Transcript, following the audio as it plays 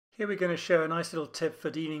Here we're going to show a nice little tip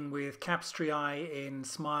for dealing with cap striae in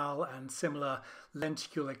SMILE and similar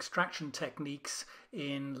lenticule extraction techniques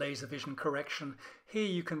in laser vision correction. Here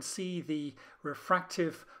you can see the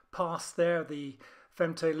refractive pass there, the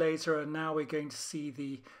femto laser, and now we're going to see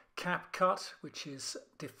the cap cut, which is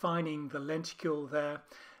defining the lenticule there.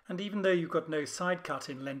 And even though you've got no side cut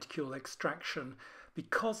in lenticule extraction,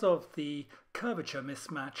 because of the curvature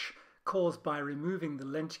mismatch caused by removing the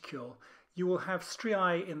lenticule, you will have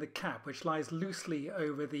striae in the cap which lies loosely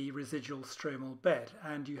over the residual stromal bed,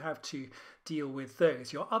 and you have to deal with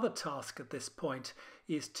those. Your other task at this point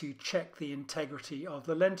is to check the integrity of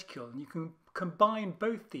the lenticule, and you can combine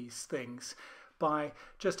both these things by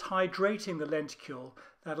just hydrating the lenticule.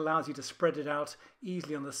 That allows you to spread it out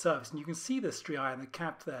easily on the surface, and you can see the striae in the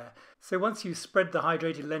cap there. So once you've spread the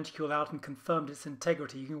hydrated lenticule out and confirmed its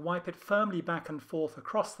integrity, you can wipe it firmly back and forth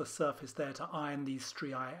across the surface there to iron these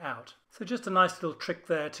striae out. So just a nice little trick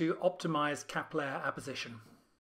there to optimize cap layer apposition.